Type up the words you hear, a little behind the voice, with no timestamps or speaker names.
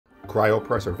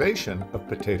cryopreservation of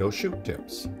potato shoot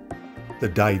tips. The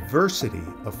diversity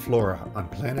of flora on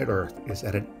planet Earth is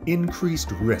at an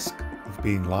increased risk of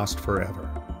being lost forever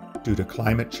due to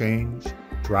climate change,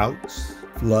 droughts,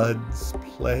 floods,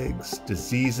 plagues,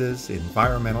 diseases,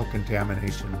 environmental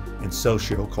contamination, and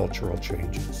socio-cultural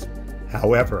changes.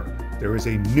 However, there is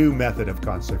a new method of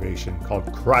conservation called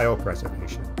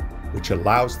cryopreservation, which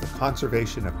allows the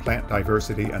conservation of plant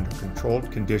diversity under controlled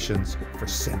conditions for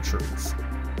centuries.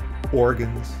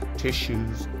 Organs,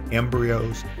 tissues,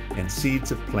 embryos, and seeds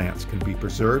of plants can be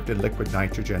preserved in liquid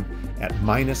nitrogen at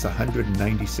minus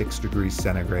 196 degrees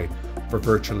centigrade for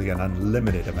virtually an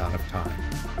unlimited amount of time.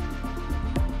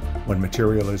 When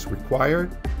material is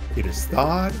required, it is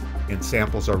thawed and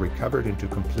samples are recovered into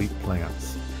complete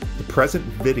plants. The present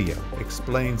video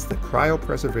explains the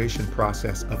cryopreservation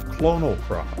process of clonal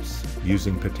crops,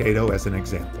 using potato as an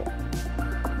example.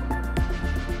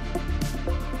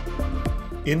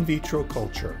 In vitro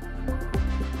culture.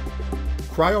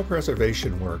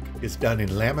 Cryopreservation work is done in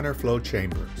laminar flow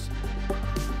chambers.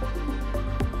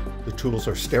 The tools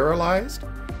are sterilized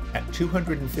at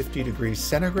 250 degrees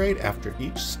centigrade after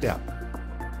each step.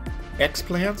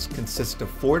 Explants consist of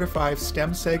 4 to 5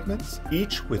 stem segments,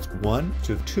 each with 1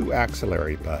 to 2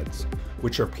 axillary buds,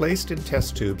 which are placed in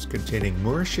test tubes containing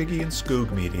Murashige and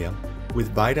Skoog medium with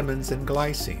vitamins and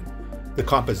glycine. The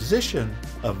composition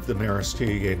of the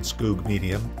Murashige and Skoog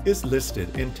medium is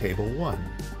listed in Table 1.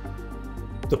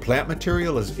 The plant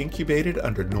material is incubated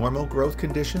under normal growth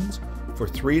conditions for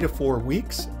 3 to 4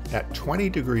 weeks at 20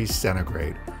 degrees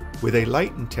centigrade with a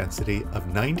light intensity of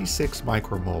 96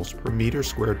 micromoles per meter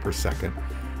squared per second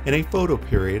and a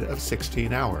photoperiod of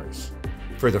 16 hours.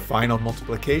 For the final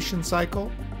multiplication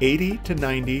cycle, 80 to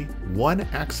 90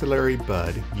 one-axillary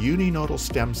bud uninodal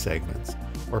stem segments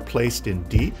are placed in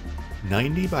deep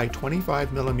 90 by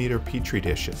 25 millimeter Petri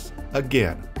dishes,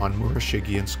 again on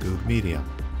Murashige and Skoog medium.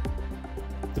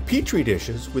 The Petri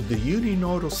dishes with the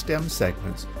uninodal stem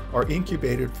segments are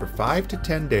incubated for 5 to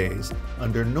 10 days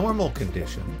under normal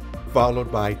condition,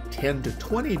 followed by 10 to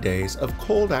 20 days of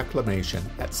cold acclimation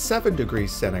at 7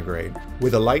 degrees centigrade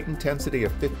with a light intensity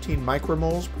of 15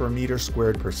 micromoles per meter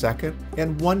squared per second,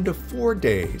 and 1 to 4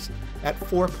 days at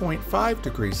 4.5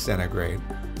 degrees centigrade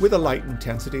with a light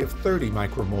intensity of 30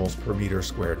 micromoles per meter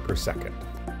squared per second.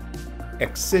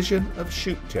 Excision of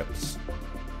shoot tips.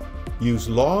 Use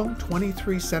long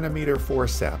 23 centimeter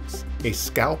forceps, a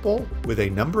scalpel with a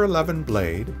number 11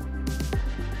 blade,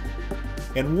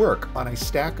 and work on a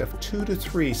stack of 2 to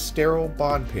 3 sterile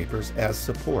bond papers as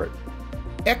support.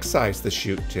 Excise the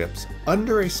shoot tips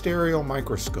under a stereo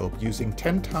microscope using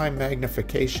 10-time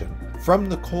magnification from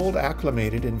the cold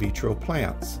acclimated in vitro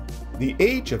plants. The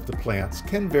age of the plants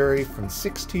can vary from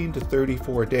 16 to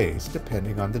 34 days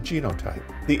depending on the genotype.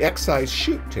 The excised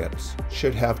shoot tips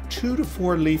should have 2 to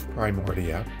 4 leaf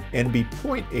primordia and be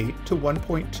 0.8 to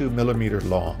 1.2 millimeter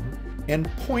long and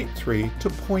 0.3 to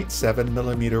 0.7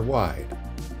 millimeter wide.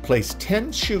 Place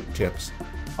 10 shoot tips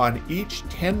on each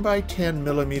 10 by 10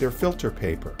 millimeter filter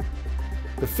paper.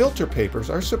 The filter papers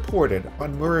are supported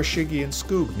on Murashige and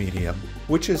Skoog medium,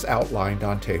 which is outlined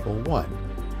on Table 1.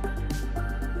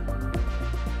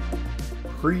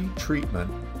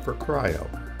 Pre-treatment for cryo.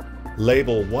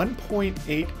 Label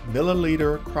 1.8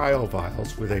 milliliter cryo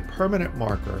vials with a permanent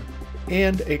marker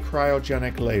and a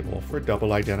cryogenic label for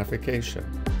double identification.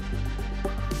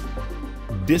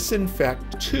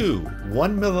 Disinfect 2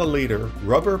 1 milliliter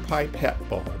rubber pipette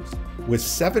bulbs with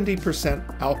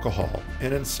 70% alcohol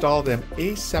and install them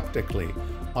aseptically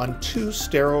on 2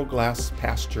 sterile glass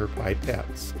pasture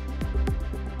pipettes.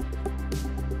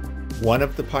 One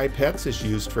of the pipettes is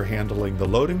used for handling the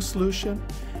loading solution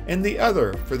and the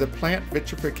other for the plant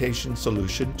vitrification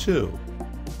solution 2.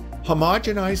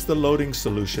 Homogenize the loading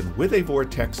solution with a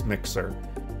vortex mixer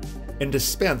and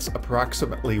dispense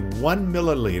approximately 1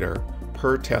 milliliter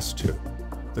per test tube.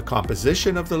 The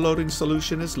composition of the loading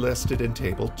solution is listed in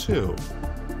Table 2.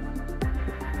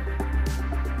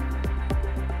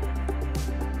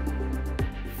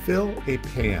 Fill a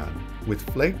pan with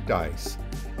flaked ice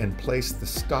and place the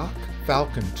stock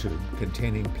falcon tube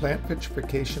containing plant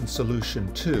vitrification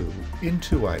solution 2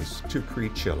 into ice to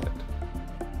pre-chill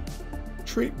it.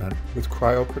 Treatment with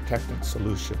cryoprotectant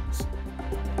solutions.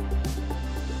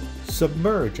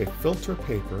 Submerge a filter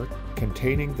paper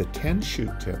containing the 10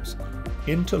 shoot tips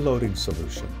into loading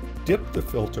solution. Dip the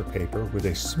filter paper with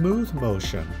a smooth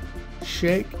motion,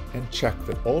 shake and check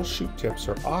that all shoot tips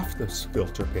are off this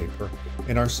filter paper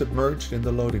and are submerged in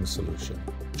the loading solution.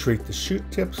 Treat the shoot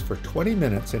tips for 20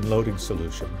 minutes in loading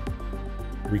solution.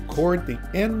 Record the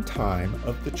end time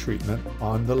of the treatment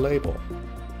on the label.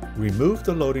 Remove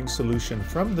the loading solution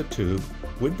from the tube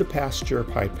with the pasteur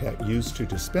pipette used to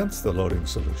dispense the loading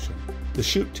solution. The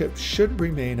shoot tips should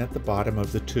remain at the bottom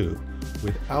of the tube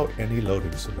without any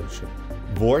loading solution.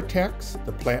 Vortex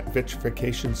the plant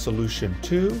vitrification solution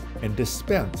to and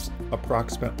dispense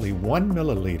approximately 1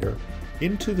 milliliter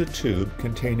into the tube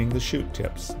containing the shoot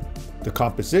tips. The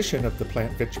composition of the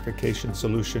plant vitrification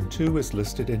solution 2 is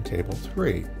listed in Table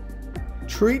 3.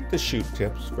 Treat the shoot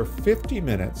tips for 50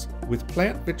 minutes with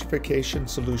plant vitrification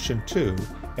solution 2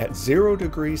 at 0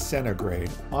 degrees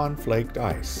centigrade on flaked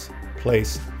ice.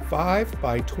 Place 5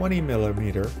 by 20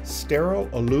 millimeter sterile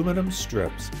aluminum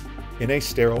strips in a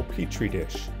sterile petri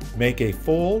dish. Make a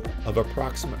fold of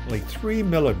approximately 3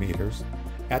 millimeters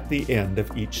at the end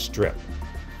of each strip.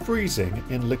 Freezing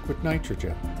in liquid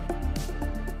nitrogen.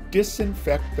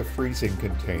 Disinfect the freezing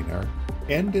container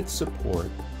and its support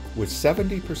with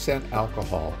 70%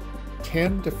 alcohol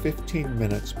 10 to 15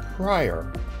 minutes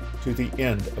prior to the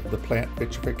end of the plant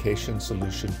vitrification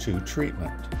solution 2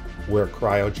 treatment. Wear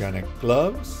cryogenic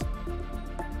gloves,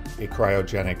 a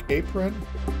cryogenic apron,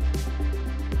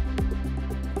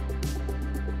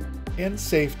 and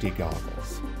safety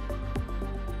goggles.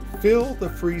 Fill the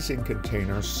freezing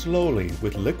container slowly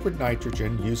with liquid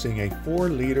nitrogen using a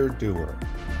 4-liter dewar.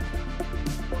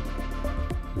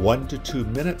 1 to 2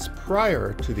 minutes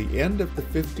prior to the end of the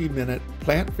 50-minute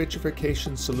plant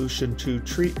vitrification solution 2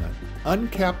 treatment,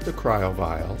 uncap the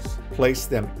cryovials, place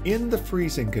them in the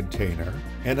freezing container,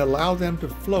 and allow them to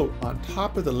float on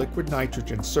top of the liquid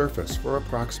nitrogen surface for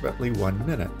approximately 1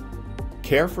 minute.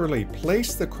 Carefully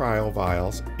place the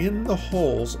cryovials in the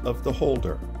holes of the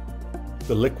holder.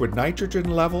 The liquid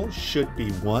nitrogen level should be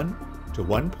 1 to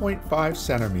 1.5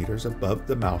 centimeters above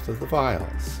the mouth of the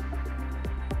vials.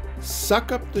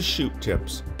 Suck up the shoot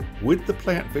tips with the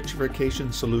plant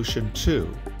vitrification solution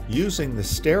 2 using the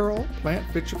sterile plant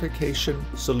vitrification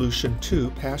solution 2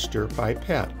 pasteur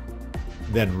pipette.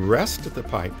 Then rest the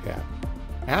pipette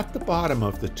at the bottom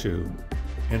of the tube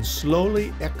and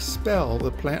slowly expel the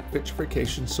plant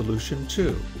vitrification solution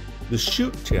 2. The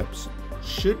shoot tips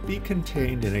should be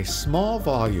contained in a small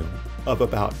volume of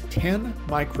about 10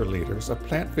 microliters of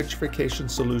plant vitrification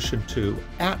solution 2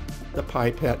 at the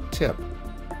pipette tip.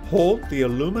 Hold the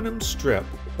aluminum strip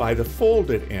by the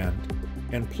folded end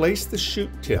and place the shoot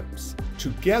tips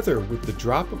together with the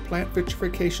drop of plant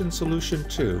vitrification solution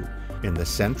 2 in the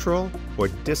central or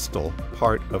distal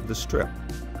part of the strip.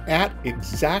 At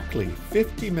exactly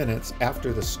 50 minutes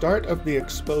after the start of the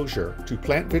exposure to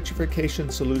plant vitrification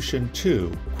solution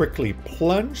 2, quickly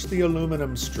plunge the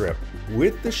aluminum strip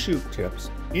with the shoot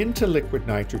tips into liquid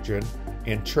nitrogen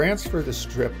and transfer the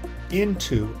strip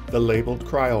into the labeled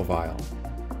cryovial.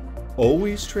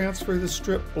 Always transfer the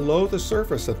strip below the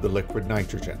surface of the liquid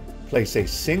nitrogen. Place a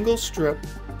single strip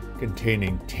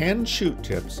containing 10 shoot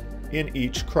tips in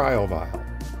each cryovial.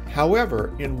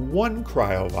 However, in one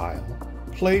cryovial,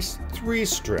 place 3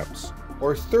 strips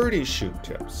or 30 shoot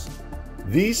tips.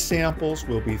 These samples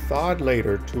will be thawed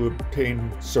later to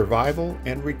obtain survival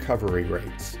and recovery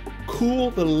rates.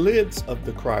 Cool the lids of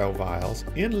the cryovials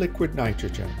in liquid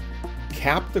nitrogen.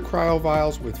 Cap the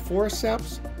cryovials with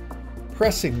forceps,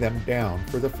 pressing them down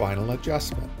for the final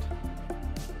adjustment.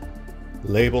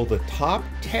 Label the top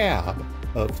tab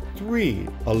of 3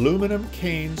 aluminum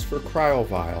canes for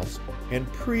cryovials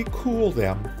and pre-cool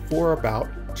them for about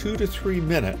 2 to 3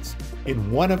 minutes in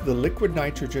one of the liquid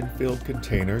nitrogen-filled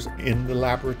containers in the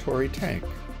laboratory tank.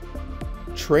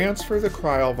 Transfer the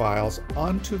cryovials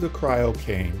onto the cryo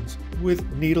canes with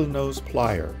needle nose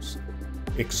pliers.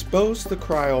 Expose the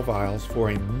cryovials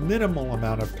for a minimal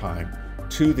amount of time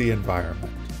to the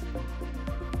environment.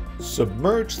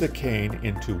 Submerge the cane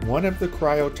into one of the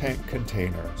cryotank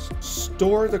containers.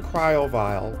 Store the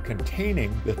cryovial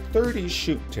containing the 30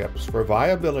 shoot tips for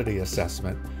viability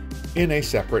assessment in a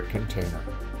separate container.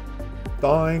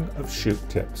 Thawing of shoot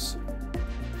tips.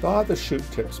 Thaw the shoot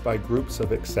tips by groups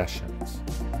of accessions.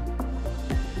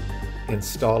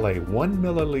 Install a 1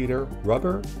 milliliter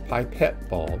rubber pipette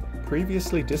bulb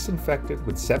previously disinfected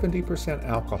with 70%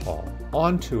 alcohol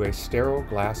onto a sterile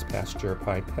glass pasteur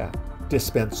pipette.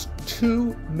 Dispense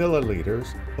 2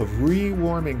 milliliters of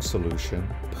rewarming solution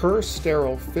per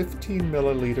sterile 15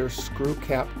 milliliter screw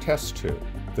cap test tube.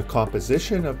 The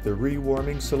composition of the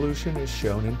rewarming solution is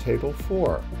shown in Table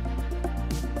 4.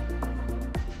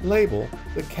 Label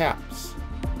the caps.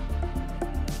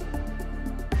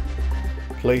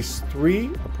 Place 3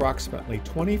 approximately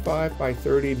 25 by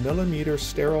 30 millimeter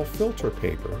sterile filter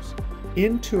papers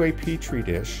into a petri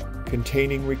dish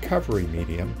containing recovery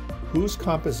medium whose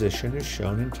composition is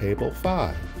shown in Table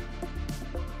 5.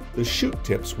 The shoot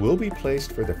tips will be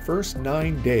placed for the first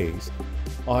 9 days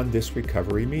on this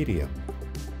recovery medium.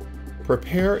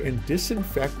 Prepare and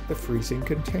disinfect the freezing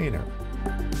container.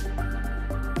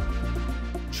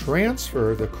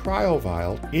 Transfer the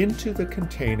cryovial into the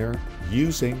container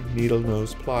using needle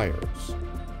nose pliers.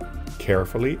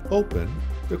 Carefully open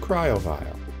the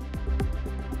cryovial.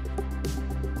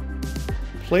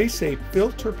 Place a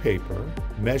filter paper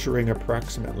measuring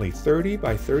approximately 30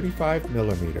 by 35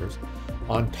 millimeters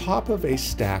on top of a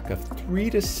stack of 3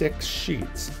 to 6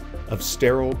 sheets of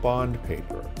sterile bond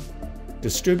paper.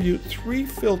 Distribute 3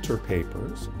 filter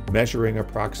papers measuring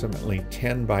approximately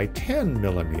 10 by 10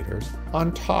 millimeters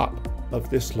on top of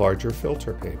this larger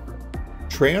filter paper.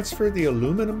 Transfer the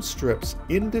aluminum strips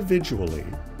individually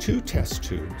to test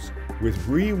tubes with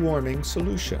rewarming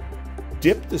solution.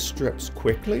 Dip the strips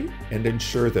quickly and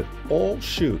ensure that all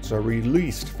shoots are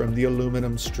released from the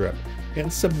aluminum strip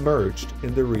and submerged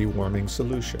in the rewarming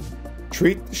solution.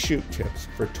 Treat the shoot tips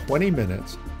for 20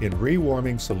 minutes in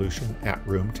rewarming solution at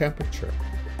room temperature.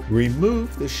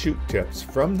 Remove the shoot tips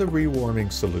from the rewarming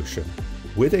solution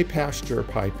with a Pasteur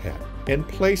pipette and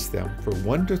place them for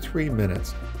 1 to 3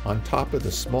 minutes on top of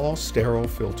the small sterile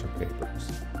filter papers.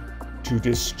 To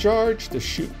discharge the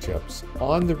shoot tips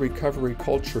on the recovery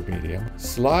culture medium,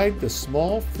 slide the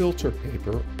small filter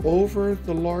paper over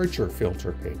the larger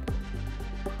filter paper.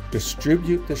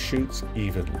 Distribute the shoots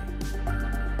evenly.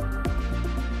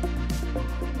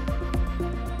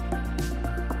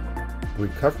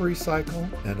 Recovery cycle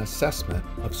and assessment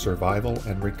of survival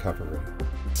and recovery.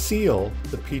 Seal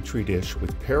the Petri dish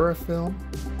with parafilm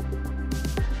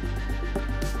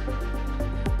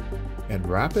and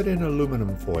wrap it in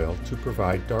aluminum foil to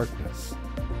provide darkness.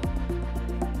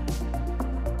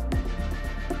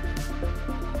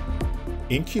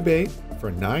 Incubate for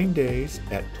 9 days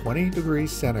at 20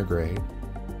 degrees centigrade.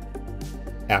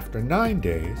 After 9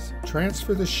 days,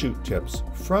 transfer the shoot tips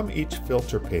from each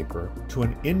filter paper to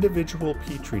an individual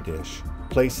Petri dish,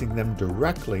 placing them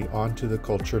directly onto the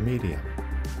culture medium.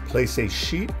 Place a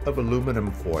sheet of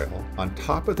aluminum foil on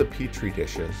top of the Petri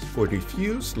dishes for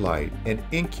diffused light and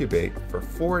incubate for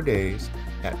 4 days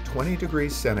at 20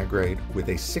 degrees centigrade with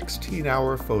a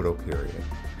 16-hour photo period.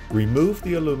 Remove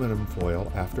the aluminum foil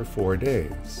after 4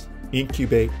 days.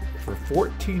 Incubate for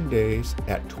 14 days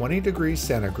at 20 degrees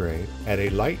centigrade at a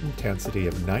light intensity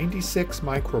of 96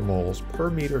 micromoles per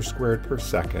meter squared per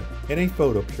second in a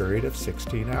photo period of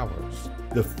 16 hours.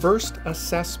 The first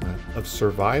assessment of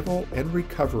survival and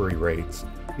recovery rates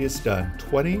is done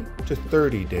 20 to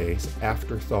 30 days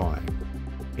after thawing.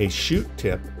 A shoot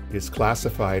tip is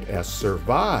classified as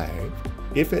survived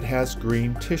if it has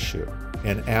green tissue,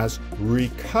 and as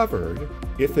recovered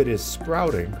if it is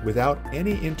sprouting without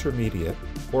any intermediate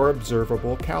or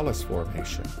observable callus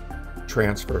formation.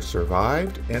 Transfer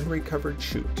survived and recovered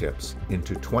shoot tips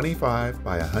into 25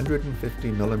 by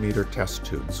 150 millimeter test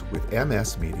tubes with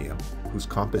MS medium, whose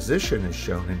composition is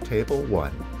shown in Table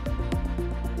 1.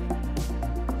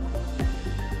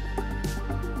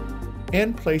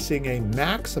 And placing a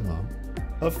maximum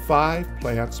of 5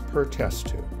 plants per test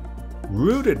tube.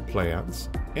 Rooted plants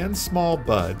and small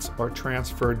buds are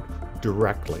transferred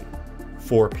directly.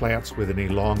 For plants with an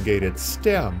elongated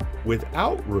stem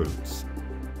without roots,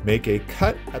 make a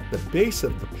cut at the base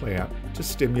of the plant to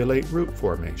stimulate root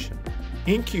formation.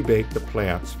 Incubate the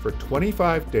plants for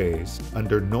 25 days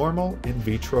under normal in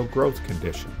vitro growth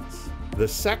conditions. The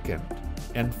second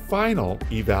and final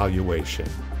evaluation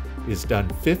is done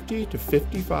 50 to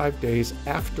 55 days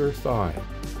after thawing.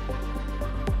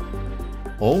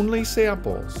 Only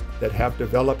samples that have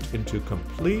developed into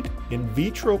complete in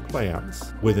vitro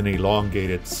plants with an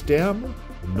elongated stem,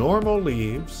 normal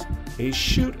leaves, a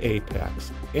shoot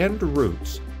apex, and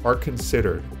roots are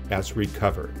considered as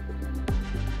recovered.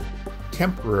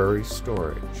 Temporary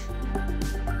storage.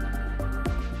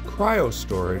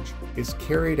 Cryostorage is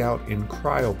carried out in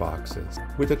cryoboxes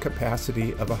with a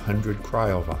capacity of 100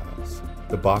 cryovials.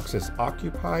 The boxes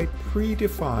occupy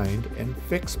predefined and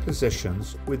fixed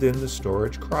positions within the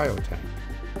storage cryotank.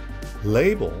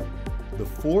 Label the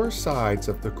 4 sides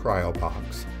of the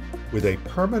cryobox with a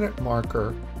permanent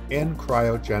marker and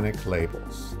cryogenic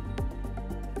labels.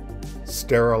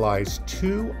 Sterilize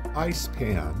 2 ice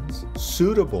pans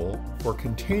suitable for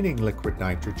containing liquid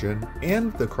nitrogen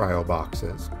and the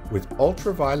cryoboxes with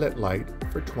ultraviolet light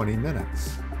for 20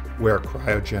 minutes. Wear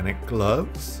cryogenic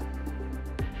gloves,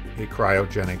 a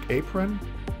cryogenic apron,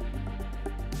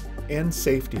 and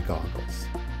safety goggles.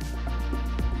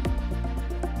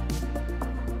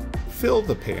 Fill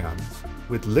the pans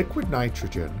with liquid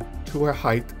nitrogen to a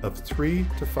height of 3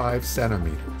 to 5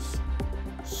 centimeters.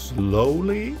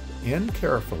 Slowly and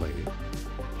carefully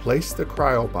place the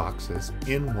cryoboxes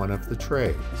in one of the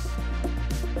trays.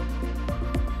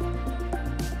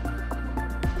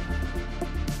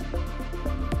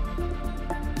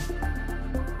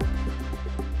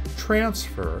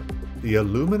 Transfer the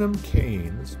aluminum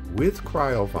canes with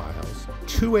cryovials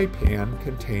to a pan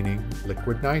containing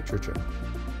liquid nitrogen.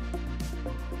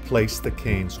 Place the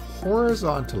canes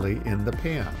horizontally in the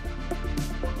pan.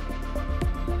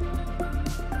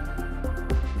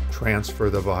 Transfer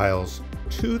the vials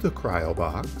to the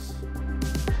cryobox.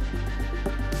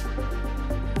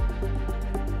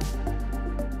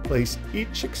 Place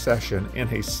each accession in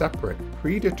a separate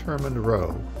predetermined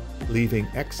row, leaving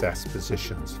excess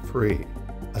positions free.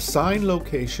 Assign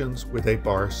locations with a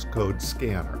barcode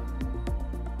scanner.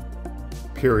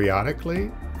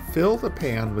 Periodically, fill the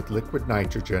pan with liquid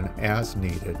nitrogen as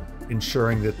needed,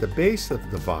 ensuring that the base of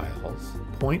the vials,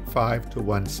 0.5 to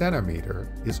 1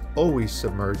 centimeter, is always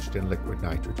submerged in liquid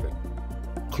nitrogen.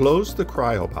 Close the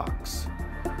cryobox.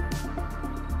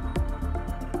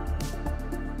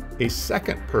 A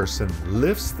second person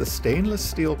lifts the stainless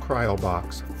steel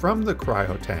cryobox from the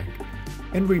cryotank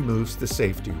and removes the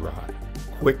safety rod.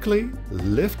 Quickly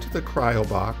lift the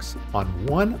cryobox on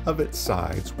one of its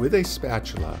sides with a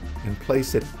spatula and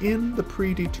place it in the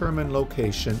predetermined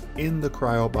location in the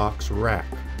cryobox rack.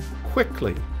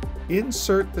 Quickly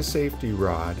insert the safety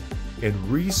rod and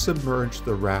resubmerge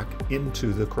the rack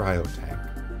into the cryotank.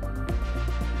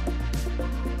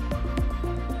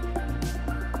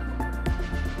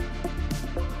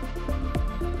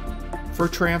 For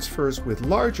transfers with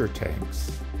larger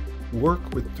tanks,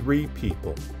 work with 3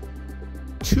 people.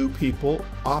 2 people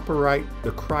operate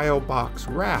the cryobox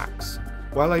racks,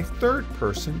 while a third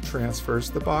person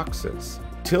transfers the boxes.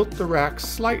 Tilt the racks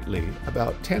slightly,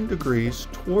 about 10 degrees,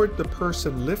 toward the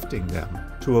person lifting them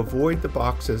to avoid the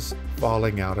boxes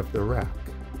falling out of the rack.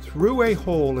 Through a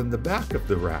hole in the back of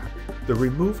the rack, the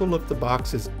removal of the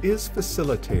boxes is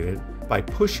facilitated by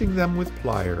pushing them with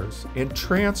pliers and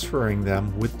transferring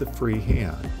them with the free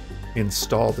hand.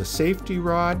 Install the safety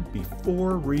rod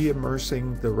before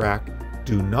re-immersing the rack.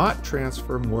 Do not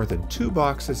transfer more than 2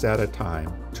 boxes at a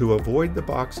time to avoid the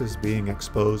boxes being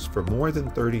exposed for more than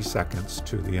 30 seconds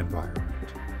to the environment.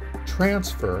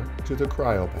 Transfer to the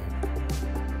cryobank.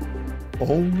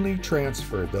 Only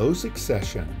transfer those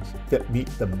accessions that meet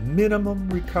the minimum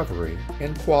recovery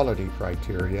and quality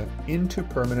criteria into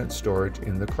permanent storage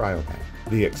in the cryobank.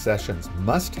 The accessions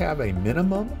must have a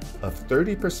minimum of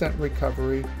 30%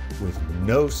 recovery with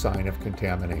no sign of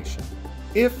contamination.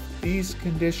 If these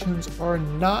conditions are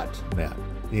not met,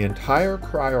 the entire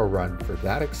cryo run for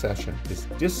that accession is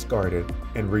discarded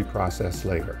and reprocessed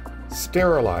later.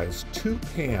 Sterilize 2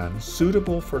 pans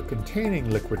suitable for containing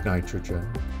liquid nitrogen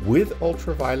with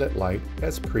ultraviolet light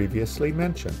as previously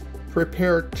mentioned.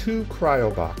 Prepare 2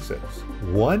 cryo boxes,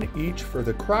 one each for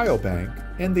the cryobank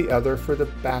and the other for the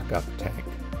backup tank.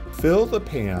 Fill the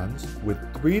pans with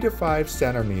 3 to 5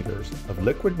 centimeters of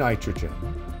liquid nitrogen.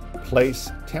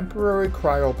 Place temporary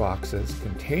cryo boxes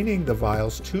containing the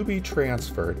vials to be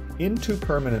transferred into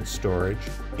permanent storage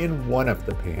in one of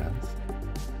the pans,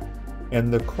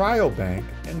 and the cryobank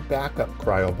and backup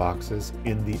cryo boxes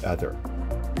in the other.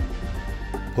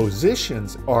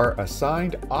 Positions are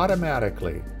assigned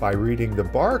automatically by reading the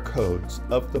barcodes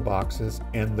of the boxes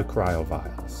and the cryo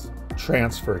vials.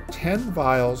 Transfer 10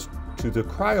 vials to the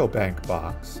cryobank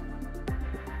box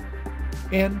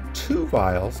and 2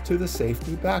 vials to the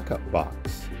safety backup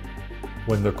box.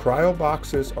 When the cryo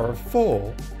boxes are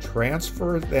full,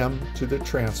 transfer them to the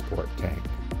transport tank.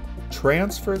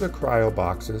 Transfer the cryo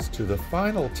boxes to the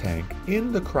final tank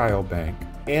in the cryobank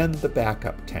and the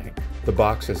backup tank. The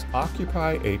boxes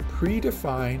occupy a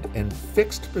predefined and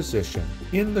fixed position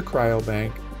in the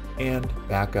cryobank and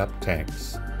backup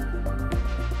tanks.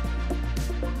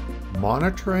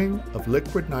 Monitoring of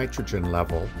liquid nitrogen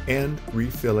level and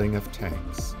refilling of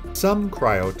tanks. Some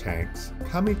cryo tanks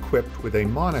come equipped with a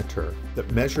monitor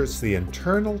that measures the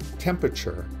internal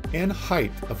temperature and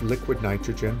height of liquid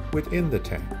nitrogen within the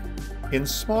tank. In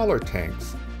smaller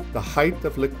tanks, the height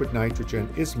of liquid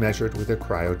nitrogen is measured with a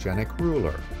cryogenic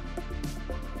ruler.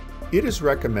 It is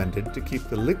recommended to keep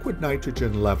the liquid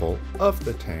nitrogen level of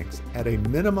the tanks at a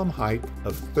minimum height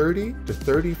of 30 to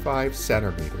 35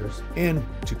 centimeters and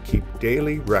to keep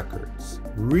daily records.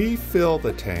 Refill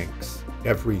the tanks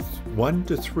every 1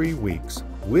 to 3 weeks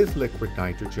with liquid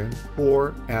nitrogen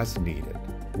or as needed.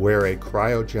 Wear a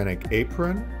cryogenic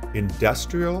apron,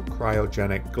 industrial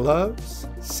cryogenic gloves,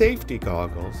 safety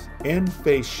goggles, and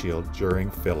face shield during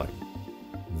filling.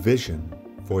 Vision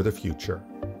for the future.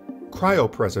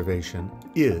 Cryopreservation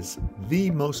is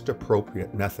the most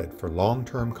appropriate method for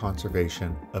long-term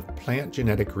conservation of plant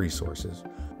genetic resources,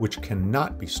 which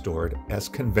cannot be stored as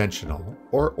conventional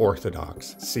or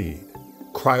orthodox seed.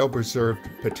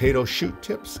 Cryopreserved potato shoot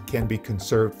tips can be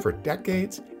conserved for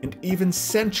decades and even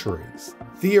centuries,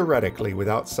 theoretically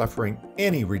without suffering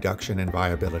any reduction in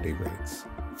viability rates.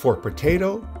 For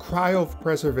potato,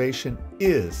 cryopreservation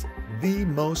is the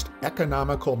most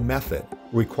economical method,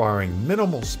 requiring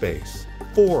minimal space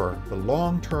for the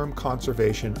long-term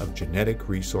conservation of genetic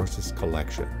resources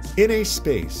collections. In a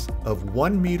space of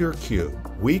 1 meter cubed,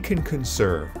 we can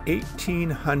conserve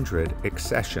 1,800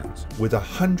 accessions with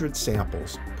 100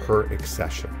 samples per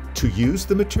accession. To use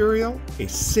the material, a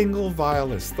single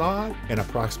vial is thawed, and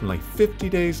approximately 50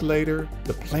 days later,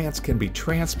 the plants can be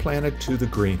transplanted to the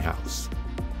greenhouse.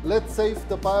 Let's save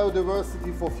the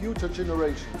biodiversity for future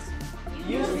generations.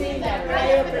 Using the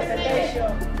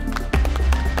cryopreservation.